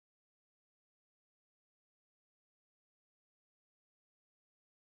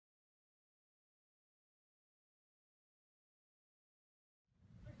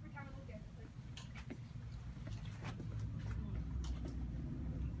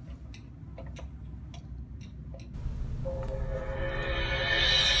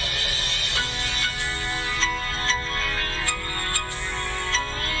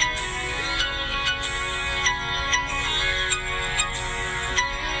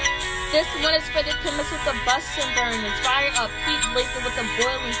This one is for the chemist with the busting burners. Fire up, heat blazing with the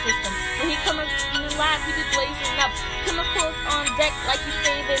boiling system. When he comes in the lab, he be blazing up. Chemicals on deck like he's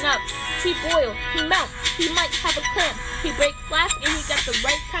saving up. He boil, he melt, he might have a clamp. He break flash and he got the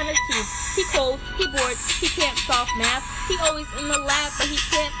right kind of tube. He cold, he bored, he can't solve math. He always in the lab, but he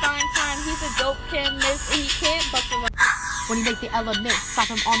can't find time. He's a dope chemist and he can't bust around. When he make the element, slap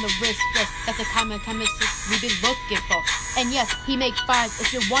him on the wrist. Yes, that's the kind of chemist we've been looking for. And yes, he make fives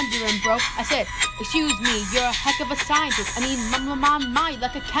if you're wondering, bro. I said, excuse me, you're a heck of a scientist. I mean, my mind,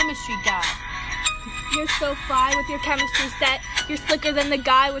 like a chemistry guy. You're so fly with your chemistry set. You're slicker than the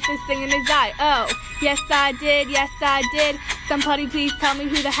guy with this thing in his eye. Oh, yes I did, yes I did. Somebody please tell me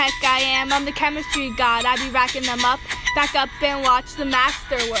who the heck I am. I'm the chemistry god, I be racking them up. Back up and watch the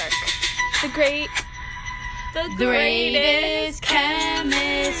masterwork. The greatest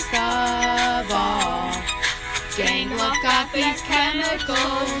chemist of all. Gangluff got these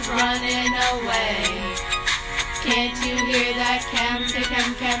chemicals running away. Can't you hear that chemistry?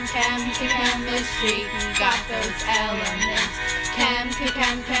 Got those elements. Chemistry.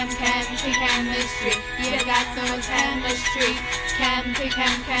 You got those chemistry. He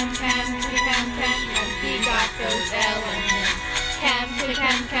got those elements.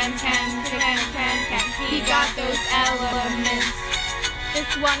 He got those elements. This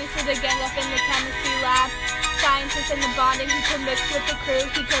one is for the Gangluff in the chemistry lab. Scientists in the bonding, he could mix with the crew,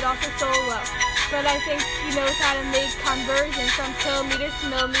 he could also solo. But I think he knows how to make conversions from kilometers to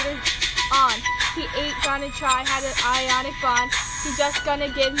millimeters on. He ain't gonna try how to ionic bond. He's just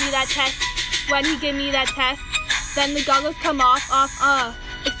gonna give me that test. When he give me that test, then the goggles come off.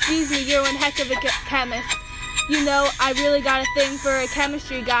 Excuse me, you're one heck of a chemist. You know, I really got a thing for a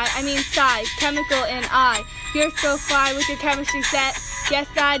chemistry guy. I mean, psi, chemical, and I. You're so fly with your chemistry set. Yes,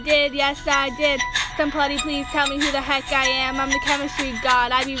 I did. Yes, I did. Somebody please tell me who the heck I am. I'm the chemistry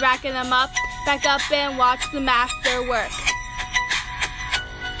god. I be racking them up. Back up and watch the master work.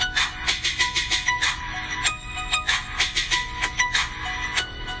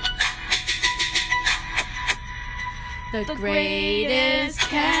 The greatest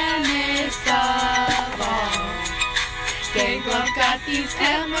chemist of all. Gangluff got these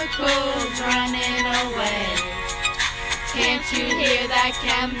chemicals running away. Can't you hear that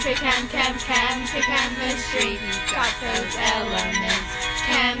chemistry? Got those elements.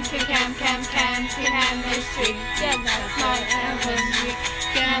 Chemistry. Yeah, that's my chemistry.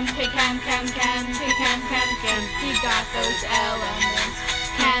 He got those elements.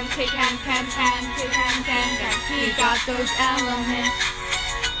 He got those elements.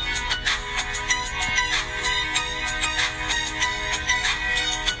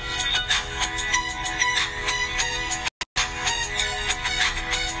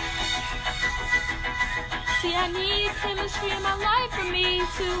 See, I need chemistry in my life for me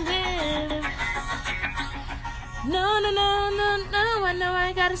to live. No, I know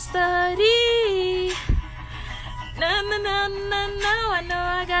I gotta study. No, I know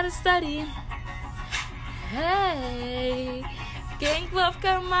I gotta study. Hey, Gangluff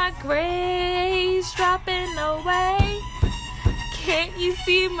got my grades dropping away. Can't you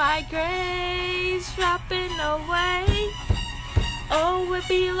see my grades dropping away? Oh, it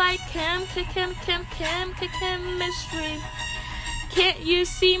be like chemistry. Can't you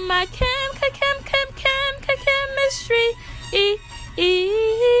see my chemistry? He's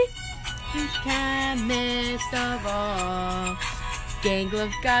chemist of all.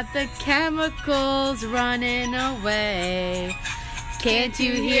 Gangluff got the chemicals running away. Can't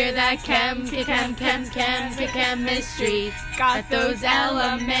you hear that chemistry? Got those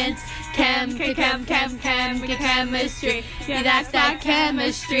elements. Chemistry. Yeah, that's that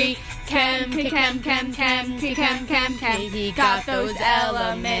chemistry. He got those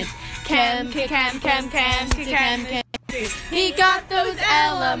elements. He got those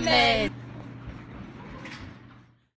elements.